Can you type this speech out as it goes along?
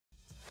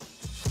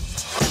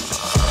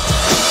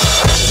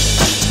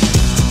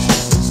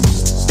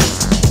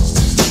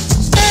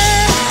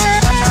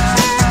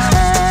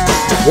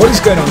What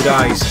is going on,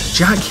 guys?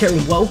 Jack here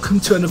and welcome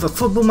to another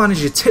Football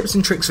Manager tips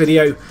and tricks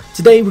video.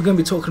 Today we're going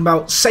to be talking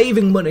about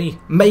saving money,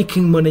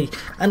 making money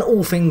and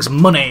all things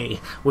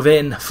money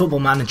within Football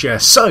Manager.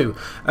 So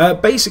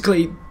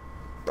basically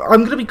I'm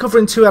going to be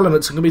covering two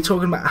elements. I'm going to be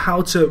talking about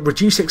how to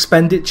reduce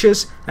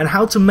expenditures and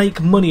how to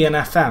make money in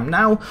FM.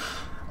 Now,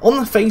 on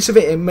the face of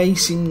it, it may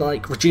seem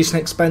like reducing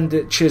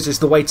expenditures is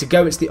the way to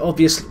go. It's the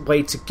obvious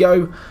way to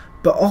go.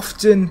 But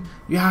often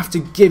you have to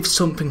give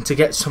something to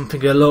get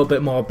something a little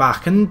bit more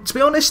back. And to be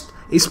honest,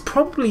 it's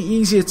probably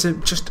easier to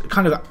just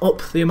kind of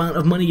up the amount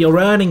of money you're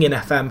earning in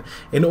FM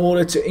in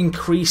order to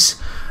increase,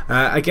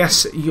 I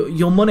guess,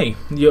 your money,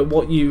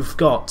 what you've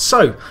got.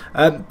 So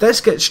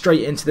let's get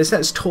straight into this.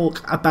 Let's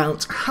talk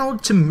about how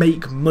to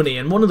make money.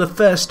 And one of the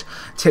first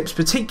tips,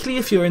 particularly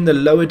if you're in the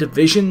lower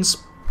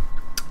divisions,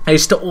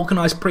 is to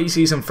organise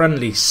pre-season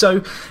friendlies.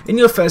 So in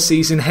your first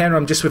season, here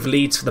I'm just with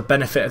Leeds for the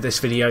benefit of this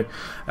video,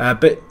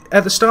 but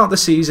at the start of the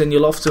season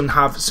you'll often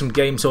have some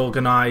games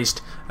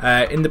organised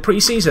in the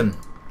pre-season.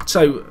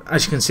 So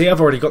as you can see,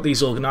 I've already got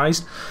these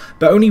organised,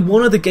 but only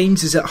one of the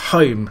games is at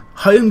home.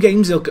 Home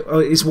games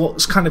is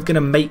what's kind of going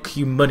to make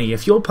you money.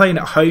 If you're playing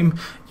at home,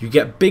 you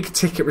get big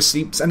ticket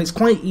receipts, and it's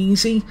quite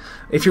easy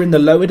if you're in the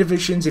lower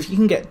divisions. If you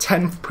can get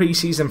 10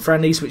 pre-season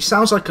friendlies, which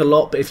sounds like a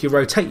lot, but if you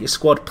rotate your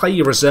squad, play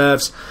your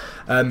reserves,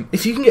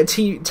 if you can get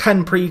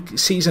 10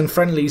 pre-season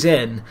friendlies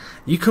in,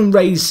 you can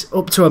raise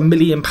up to £1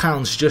 million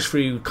just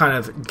through kind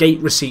of gate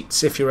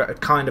receipts if you're at a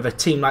kind of a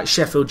team like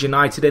Sheffield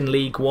United in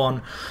League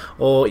One,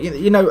 or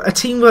you know, a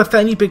team with a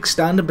fairly big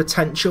standard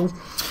potential.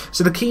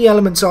 So the key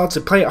elements are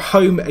to play at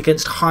home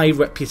against high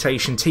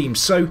reputation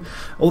teams. So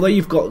although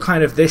you've got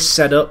kind of this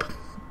set up,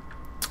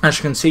 as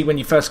you can see when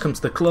you first come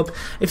to the club,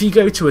 if you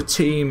go to a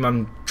team,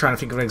 I'm trying to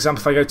think of an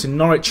example, if I go to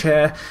Norwich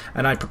here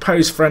and I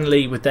propose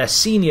friendly with their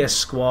senior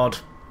squad,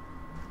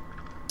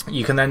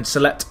 you can then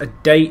select a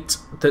date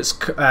that's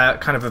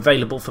kind of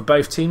available for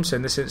both teams. So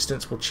in this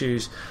instance we'll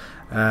choose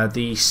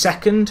the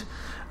 2nd,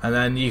 and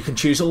then you can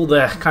choose all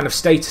the kind of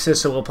statuses.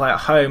 So we'll play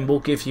at home,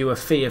 we'll give you a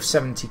fee of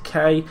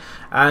 70k,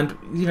 and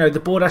you know, the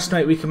board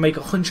estimate we can make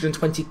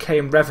 120k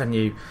in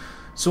revenue.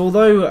 So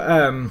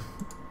although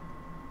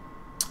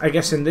I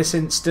guess in this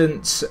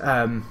instance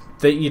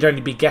that you'd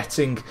only be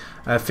getting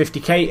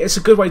 50k, it's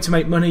a good way to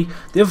make money.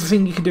 The other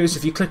thing you can do is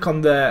if you click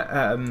on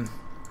the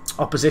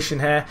opposition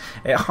here,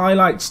 it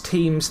highlights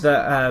teams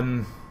that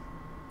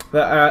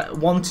are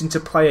wanting to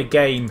play a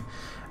game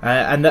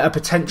and that are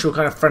potential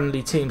kind of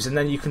friendly teams, and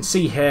then you can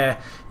see here,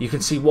 you can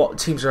see what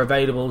teams are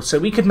available. So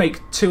we could make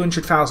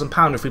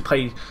 £200,000 if we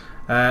play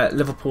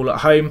Liverpool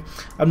at home.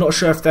 I'm not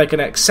sure if they're going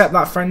to accept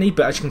that friendly,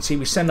 but as you can see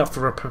we send off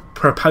for a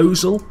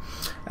proposal,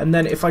 and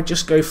then if I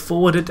just go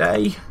forward a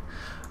day,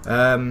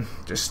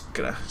 just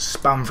gonna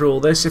spam through all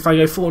this. If I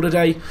go forward a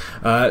day,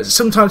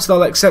 sometimes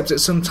they'll accept it,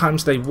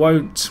 sometimes they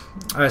won't.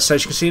 So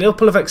as you can see,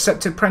 Liverpool have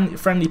accepted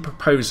friendly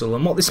proposal,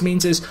 and what this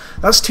means is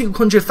that's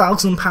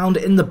 £200,000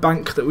 in the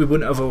bank that we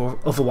wouldn't have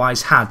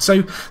otherwise had.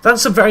 So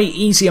that's a very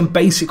easy and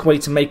basic way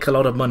to make a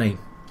lot of money.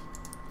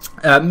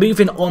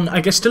 Moving on, I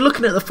guess, to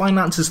looking at the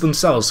finances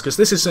themselves, because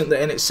this is something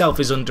that in itself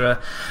is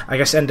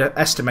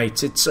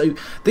underestimated. So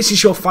this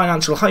is your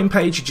financial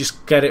homepage. You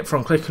just get it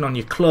from clicking on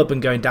your club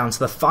and going down to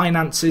the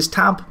finances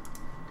tab.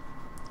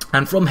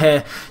 And from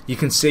here, you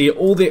can see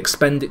all the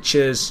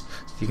expenditures.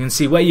 You can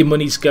see where your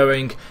money's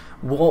going,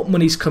 what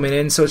money's coming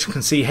in. So as you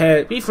can see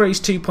here, we've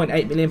raised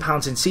 £2.8 million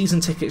in season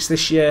tickets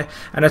this year,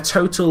 and a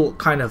total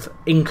kind of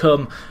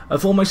income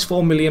of almost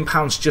 £4 million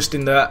just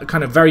in the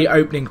kind of very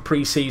opening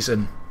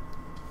pre-season.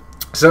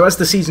 So as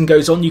the season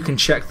goes on, you can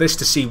check this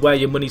to see where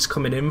your money's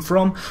coming in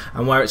from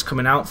and where it's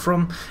coming out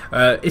from.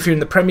 If you're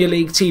in the Premier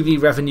League,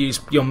 TV revenue's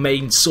your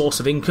main source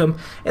of income.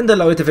 In the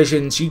lower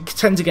divisions, you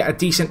tend to get a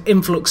decent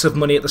influx of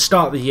money at the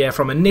start of the year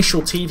from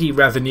initial TV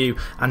revenue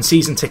and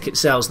season ticket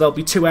sales. There'll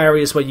be two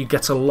areas where you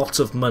get a lot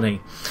of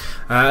money.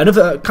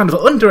 Another kind of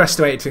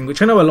underestimated thing,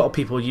 which I know a lot of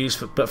people use,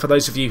 but for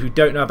those of you who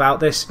don't know about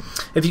this,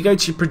 if you go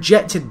to your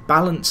projected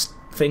balance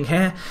thing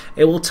here,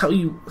 it will tell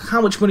you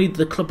how much money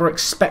the club are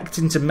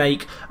expecting to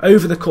make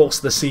over the course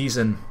of the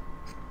season.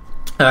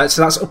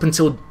 So that's up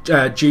until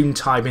June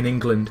time in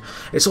England.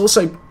 It's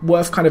also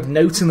worth kind of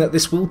noting that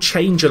this will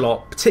change a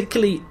lot,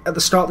 particularly at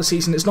the start of the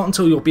season. It's not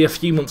until you'll be a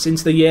few months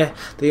into the year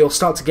that you'll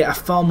start to get a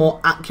far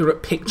more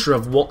accurate picture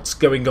of what's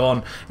going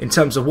on in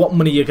terms of what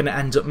money you're going to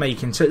end up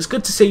making. So it's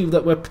good to see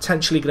that we're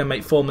potentially going to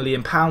make £4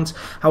 million.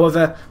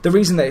 However, the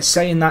reason that it's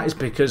saying that is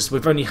because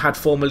we've only had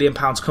 £4 million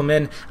come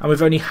in, and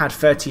we've only had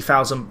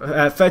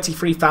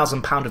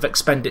 £33,000 of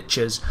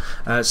expenditures.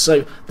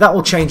 So that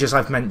will change, as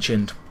I've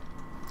mentioned.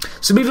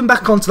 So moving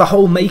back onto the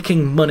whole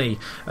making money,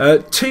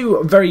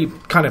 two very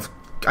kind of,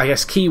 I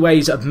guess, key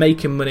ways of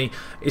making money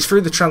is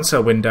through the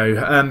transfer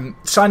window.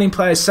 Signing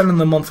players, selling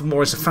them on for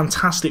more is a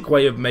fantastic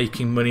way of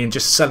making money, and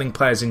just selling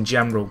players in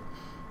general.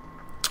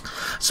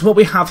 So what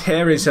we have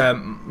here is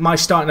my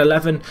starting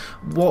 11.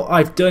 What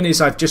I've done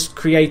is I've just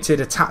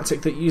created a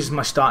tactic that uses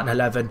my starting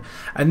 11.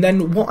 And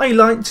then what I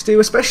like to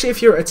do, especially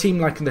if you're at a team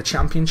like in the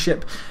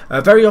Championship,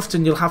 very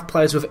often you'll have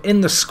players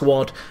within the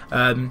squad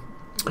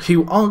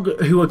who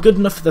are good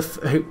enough for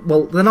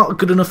they're not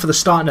good enough for the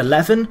starting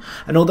 11,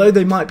 and although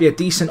they might be a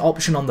decent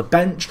option on the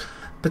bench,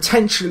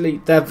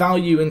 potentially their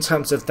value in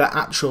terms of their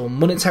actual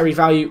monetary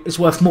value is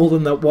worth more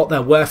than what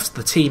they're worth to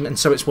the team, and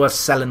so it's worth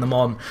selling them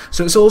on.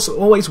 So it's also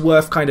always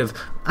worth kind of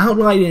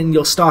outlining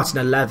your starting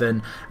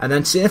 11 and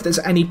then see if there's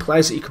any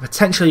players that you could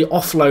potentially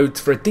offload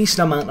for a decent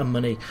amount of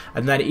money,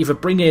 and then either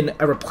bring in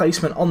a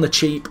replacement on the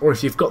cheap, or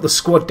if you've got the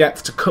squad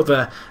depth to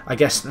cover, I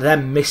guess,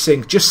 them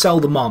missing, just sell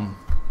them on.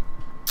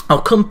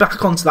 I'll come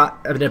back onto that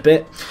in a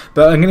bit,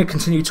 but I'm going to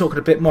continue talking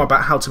a bit more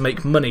about how to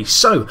make money.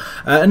 So,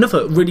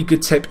 another really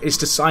good tip is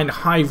to sign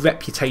high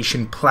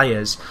reputation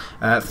players.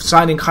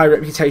 Signing high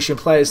reputation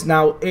players,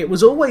 now, it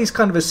was always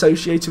kind of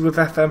associated with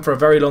FM for a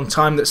very long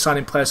time that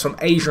signing players from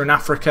Asia and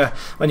Africa,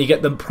 when you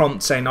get them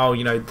prompt saying, oh,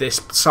 you know, this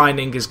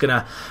signing is going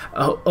to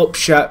up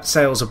shirt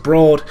sales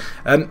abroad,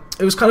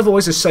 it was kind of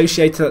always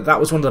associated that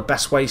was one of the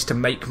best ways to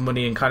make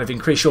money and kind of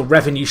increase your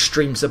revenue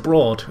streams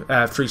abroad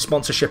through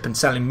sponsorship and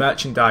selling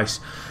merchandise.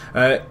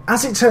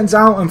 As it turns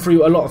out, and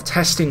through a lot of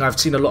testing, I've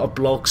seen a lot of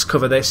blogs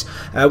cover this,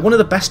 one of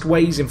the best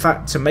ways, in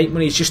fact, to make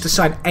money is just to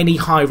sign any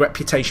high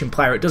reputation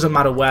player. It doesn't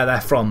matter where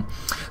they're from.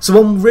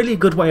 So one really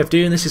good way of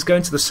doing this is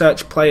going to the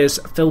search players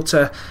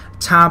filter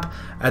tab,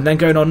 and then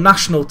going on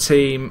national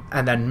team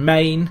and then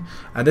main,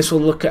 and this will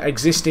look at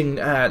existing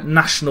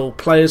national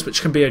players,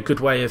 which can be a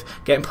good way of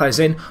getting players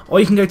in. Or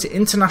you can go to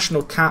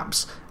international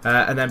caps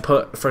and then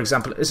put, for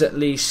example, is at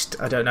least,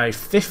 I don't know,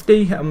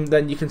 50, and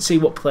then you can see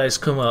what players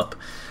come up.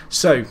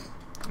 So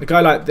a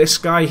guy like this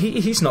guy,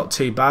 he's not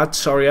too bad,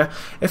 sorry.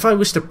 If I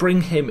was to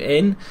bring him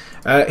in,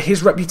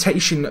 his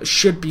reputation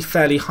should be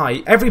fairly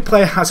high. Every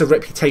player has a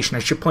reputation, I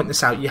should point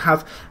this out. You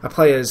have a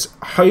player's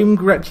home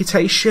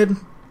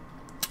reputation,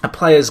 a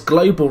player's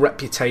global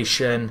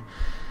reputation,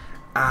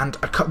 and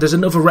there's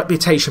another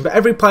reputation, but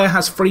every player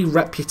has 3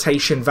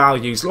 reputation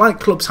values.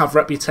 Like clubs have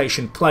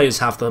reputation, players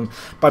have them.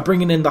 By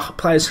bringing in the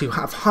players who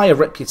have higher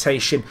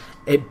reputation,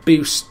 it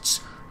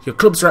boosts your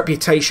club's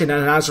reputation,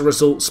 and as a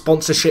result,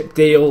 sponsorship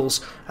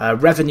deals,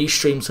 revenue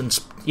streams, and,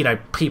 you know,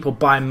 people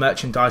buying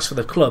merchandise for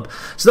the club.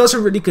 So that's a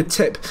really good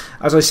tip.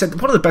 As I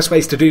said, one of the best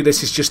ways to do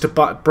this is just to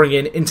bring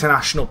in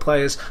international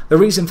players. The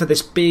reason for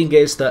this being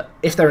is that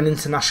if they're an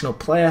international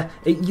player,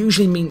 it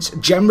usually means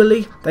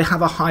generally they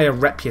have a higher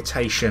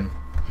reputation.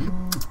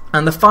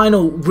 And the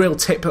final real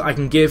tip that I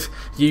can give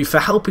you for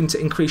helping to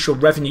increase your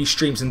revenue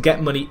streams and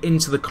get money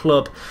into the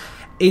club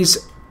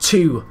is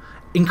to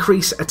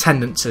increase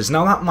attendances.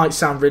 Now that might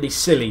sound really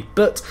silly,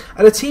 but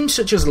at a team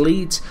such as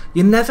Leeds,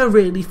 you never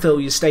really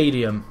fill your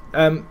stadium.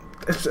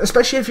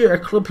 Especially if you're a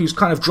club who's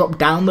kind of dropped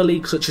down the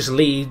league, such as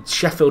Leeds,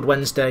 Sheffield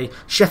Wednesday,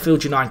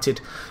 Sheffield United.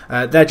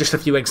 They're just a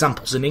few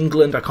examples in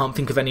England. I can't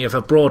think of any of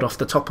abroad off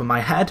the top of my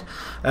head.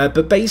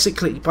 But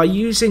basically, by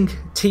using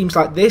teams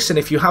like this, and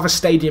if you have a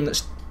stadium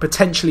that's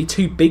potentially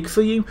too big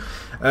for you,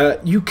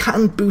 you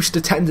can boost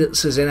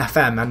attendances in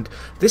FM, and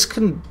this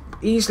can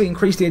easily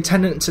increase the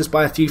attendances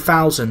by a few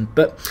thousand.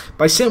 But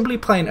by simply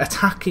playing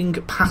attacking,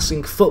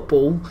 passing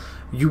football,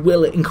 you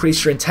will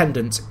increase your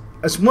attendance.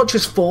 As much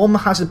as form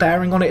has a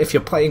bearing on it, if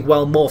you're playing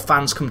well, more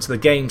fans come to the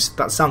games.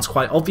 That sounds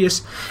quite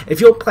obvious.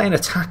 If you're playing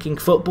attacking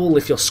football,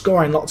 if you're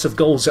scoring lots of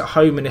goals at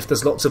home, and if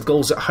there's lots of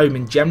goals at home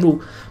in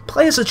general,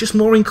 players are just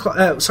more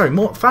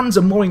fans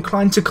are more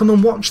inclined to come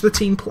and watch the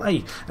team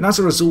play, and as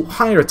a result,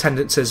 higher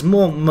attendances,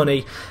 more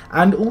money,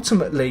 and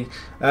ultimately,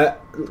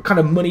 kind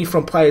of money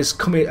from players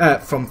coming,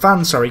 from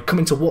fans,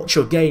 coming to watch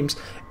your games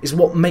is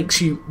what makes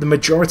you the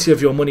majority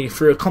of your money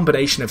through a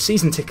combination of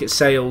season ticket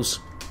sales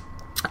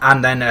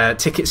and then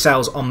ticket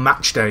sales on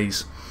match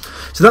days.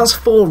 So that's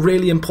 4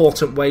 really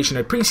important ways,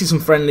 pre-season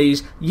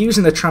friendlies,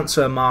 using the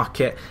transfer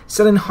market,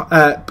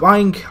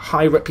 buying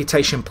high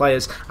reputation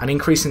players, and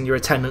increasing your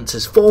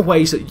attendances. 4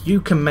 ways that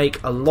you can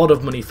make a lot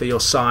of money for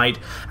your side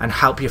and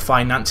help your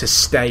finances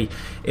stay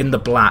in the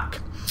black.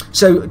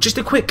 So just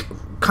a quick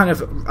kind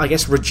of, I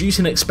guess,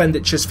 reducing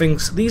expenditures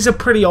things. These are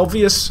pretty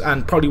obvious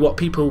and probably what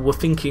people were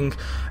thinking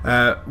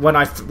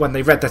when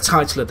they read the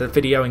title of the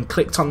video and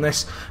clicked on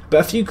this. But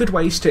a few good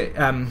ways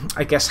to,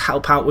 I guess,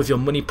 help out with your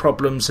money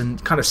problems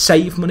and kind of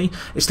save money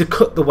is to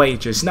cut the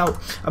wages. Now,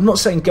 I'm not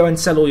saying go and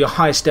sell all your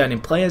highest earning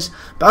players,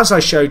 but as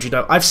I showed you,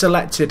 I've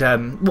selected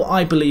what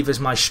I believe is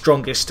my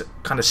strongest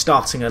kind of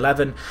starting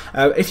 11.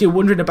 If you're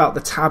wondering about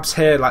the tabs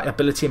here, like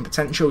ability and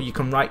potential, you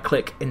can right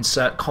click,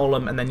 insert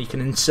column, and then you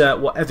can insert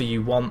whatever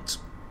you want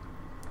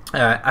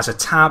as a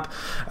tab.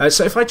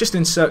 So if I just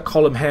insert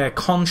column here,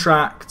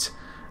 contract,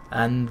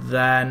 and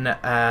then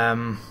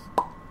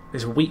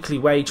there's a weekly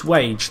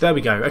wage, there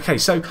we go. Okay,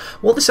 so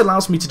what this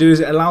allows me to do is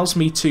it allows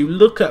me to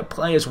look at a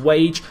player's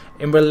wage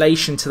in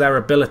relation to their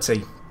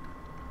ability.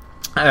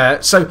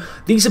 So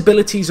these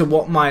abilities are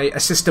what my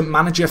assistant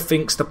manager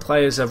thinks the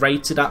players are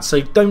rated at, so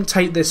don't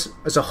take this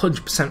as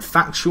 100%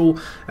 factual.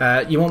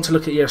 You want to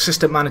look at your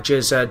assistant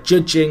manager's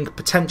judging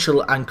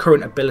potential and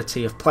current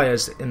ability of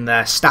players in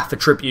their staff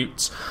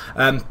attributes.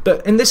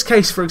 But in this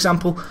case, for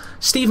example,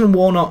 Stephen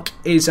Warnock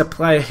is a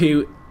player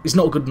who is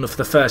not good enough for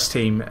the first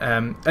team.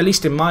 At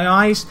least in my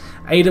eyes,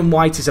 Aidan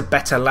White is a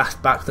better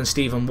left back than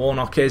Stephen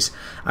Warnock is,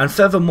 and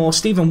furthermore,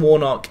 Stephen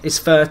Warnock is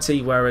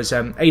 30, whereas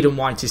Aidan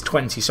White is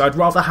 20. So I'd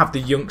rather have the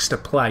youngster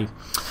play.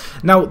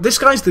 Now, this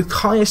guy's the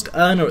highest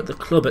earner at the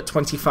club at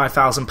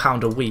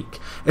 £25,000 a week.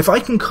 If I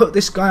can cut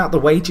this guy out the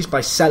wages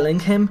by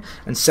selling him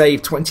and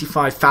save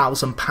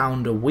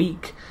 £25,000 a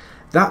week,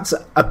 that's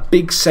a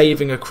big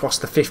saving across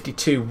the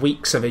 52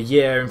 weeks of a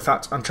year. In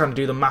fact, I'm trying to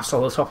do the maths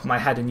off the top of my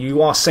head, and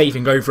you are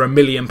saving over £1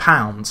 million,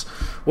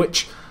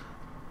 which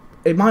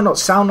it might not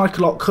sound like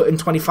a lot cutting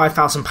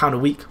 £25,000 a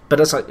week, but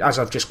as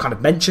I've just kind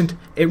of mentioned,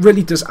 it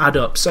really does add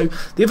up. So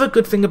the other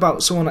good thing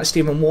about someone like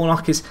Stephen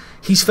Warnock is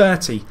he's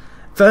 30.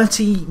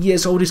 30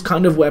 years old is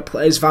kind of where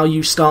players'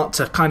 values start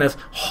to kind of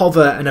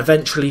hover and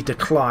eventually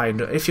decline.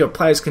 If your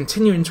player's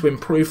continuing to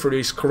improve through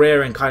his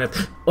career and kind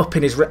of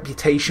upping his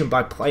reputation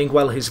by playing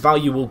well, his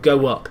value will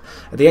go up.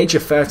 At the age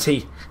of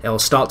 30, it'll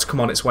start to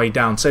come on its way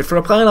down. So for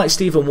a player like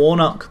Stephen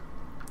Warnock,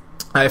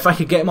 if I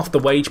could get him off the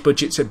wage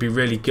budgets, it'd be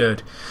really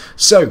good.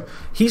 So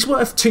he's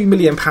worth £2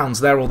 million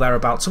there or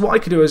thereabouts. So what I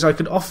could do is I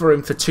could offer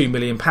him for £2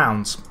 million.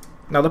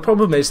 Now the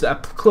problem is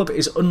that a club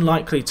is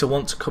unlikely to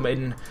want to come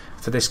in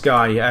for this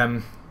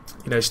guy.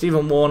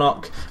 Stephen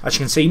Warnock, as you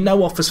can see,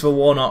 no offers for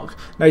Warnock.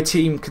 No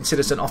team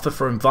considers an offer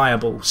for him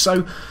viable.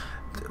 So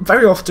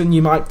very often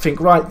you might think,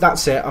 right,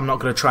 that's it, I'm not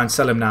going to try and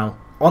sell him now.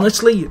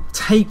 Honestly,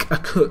 take a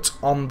cut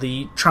on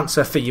the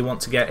transfer fee you want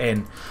to get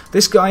in.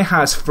 This guy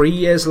has 3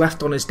 years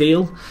left on his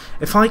deal.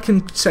 If I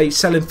can, say,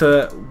 sell him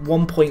for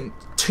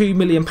 £1.2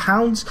 million,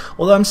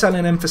 although I'm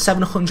selling him for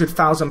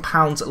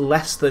 £700,000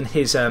 less than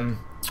his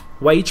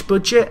wage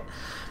budget,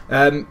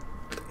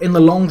 in the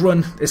long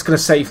run, it's going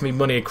to save me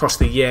money across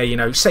the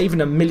year. Saving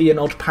 £1 million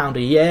odd a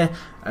year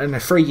and a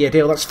 3-year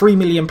deal, that's £3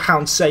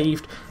 million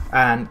saved.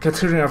 And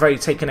considering I've already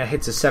taken a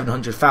hit of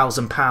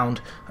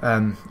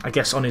 £700,000, I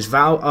guess on his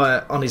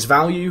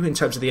value in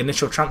terms of the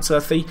initial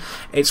transfer fee,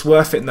 it's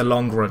worth it in the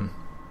long run.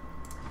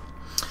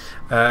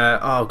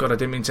 Oh god, I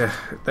didn't mean to.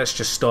 Let's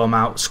just storm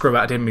out. Screw it,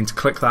 I didn't mean to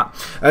click that.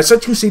 So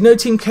you can see, no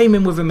team came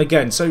in with him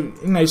again. So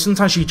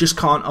sometimes you just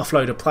can't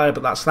offload a player,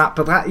 but that's that.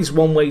 But that is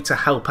one way to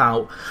help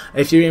out.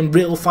 If you're in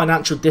real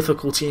financial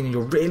difficulty and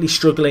you're really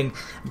struggling,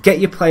 get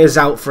your players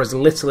out for as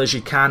little as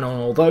you can.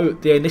 And although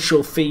the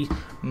initial fee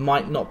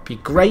might not be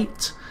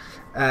great,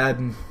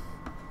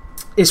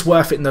 it's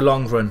worth it in the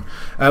long run.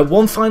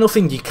 One final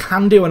thing you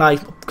can do, and I'm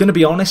going to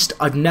be honest,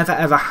 I've never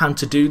ever had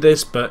to do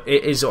this, but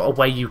it is a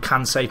way you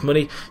can save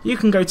money. You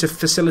can go to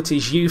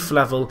facilities youth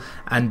level,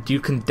 and you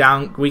can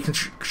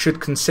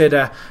should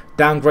consider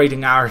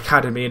downgrading our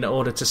academy in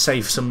order to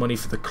save some money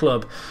for the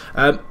club.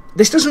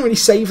 This doesn't really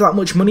save that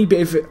much money, but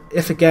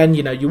if again,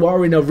 you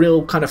are in a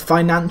real kind of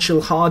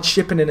financial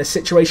hardship and in a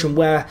situation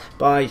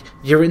whereby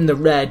you're in the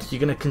red, you're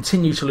going to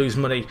continue to lose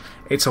money,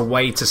 it's a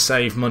way to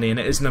save money, and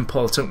it is an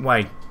important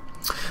way.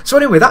 So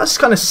anyway, that's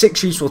kind of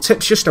 6 useful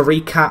tips. Just a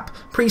recap: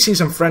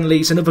 pre-season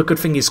friendlies. Another good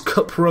thing is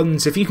cup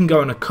runs. If you can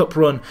go on a cup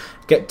run,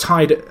 get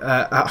tied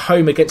at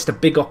home against a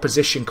big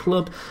opposition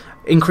club,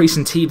 increase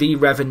in TV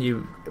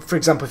revenue. For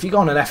example, if you go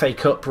on an FA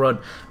Cup run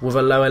with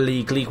a lower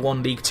league, League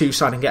 1, League 2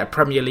 side, and get a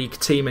Premier League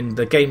team, and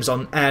the game's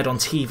aired on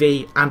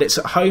TV, and it's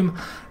at home,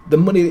 the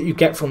money that you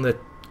get from the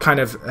kind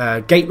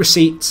of gate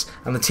receipts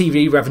and the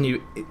TV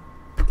revenue,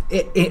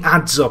 it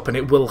adds up, and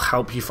it will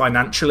help you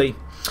financially.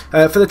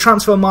 For the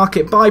transfer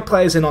market, buy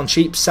players in on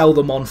cheap, sell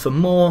them on for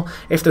more.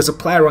 If there's a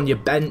player on your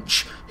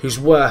bench who's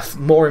worth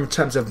more in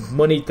terms of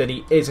money than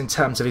he is in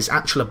terms of his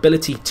actual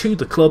ability to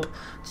the club,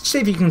 see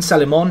if you can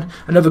sell him on.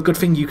 Another good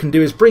thing you can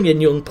do is bring in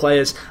young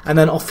players and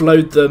then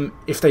offload them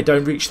if they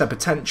don't reach their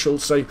potential.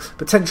 So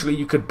potentially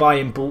you could buy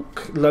in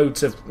bulk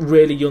loads of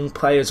really young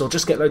players, or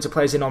just get loads of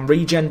players in on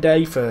regen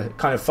day for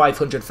kind of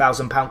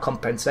 £500,000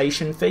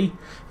 compensation fee,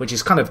 which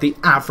is kind of the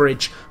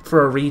average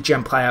for a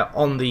regen player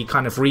on the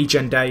kind of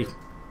regen day.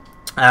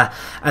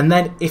 And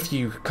then if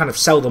you kind of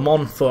sell them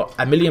on for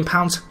 £1 million,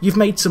 you've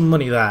made some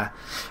money there.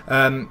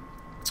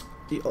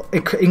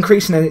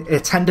 Increasing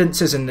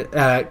attendances and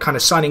kind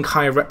of signing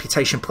higher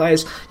reputation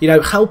players,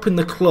 helping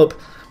the club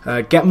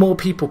get more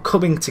people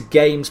coming to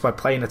games by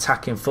playing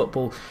attacking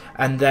football,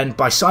 and then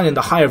by signing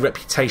the higher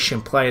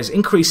reputation players,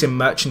 increasing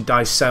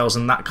merchandise sales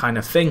and that kind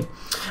of thing.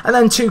 And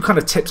then 2 kind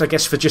of tips, I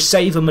guess, for just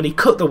saving money: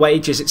 cut the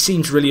wages. It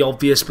seems really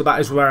obvious, but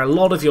that is where a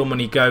lot of your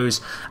money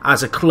goes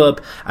as a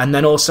club. And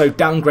then also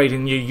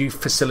downgrading your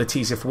youth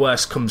facilities if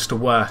worse comes to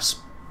worse.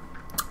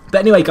 But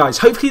anyway, guys,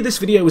 hopefully this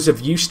video was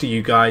of use to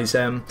you guys.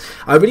 I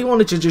really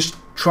wanted to just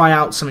try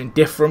out something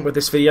different with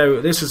this video.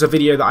 This was a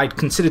video that I'd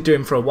considered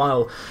doing for a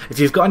while. If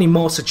you've got any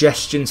more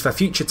suggestions for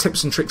future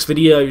tips and tricks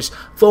videos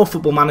for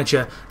Football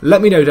Manager,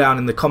 let me know down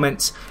in the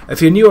comments. If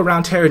you're new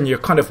around here and you're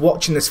kind of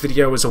watching this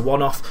video as a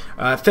one-off,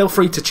 feel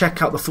free to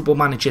check out the Football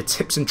Manager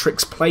tips and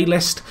tricks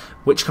playlist,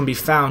 which can be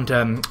found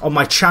on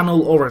my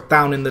channel or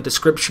down in the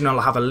description.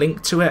 I'll have a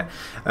link to it.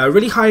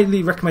 Really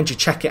highly recommend you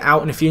check it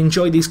out, and if you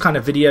enjoy these kind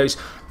of videos,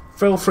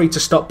 feel free to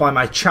stop by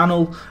my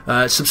channel,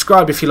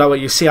 subscribe if you like what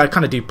you see. I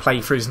kind of do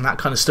playthroughs and that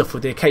kind of stuff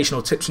with the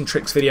occasional tips and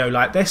tricks video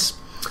like this.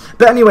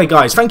 But anyway,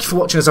 guys, thank you for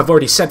watching, as I've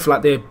already said, for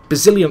like the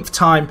bazillionth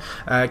time.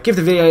 Give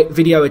the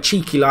video a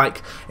cheeky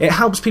like. It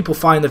helps people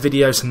find the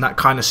videos and that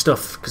kind of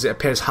stuff because it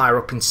appears higher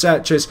up in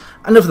searches.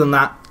 And other than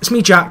that, it's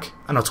me, Jack,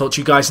 and I'll talk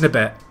to you guys in a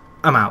bit.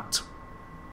 I'm out.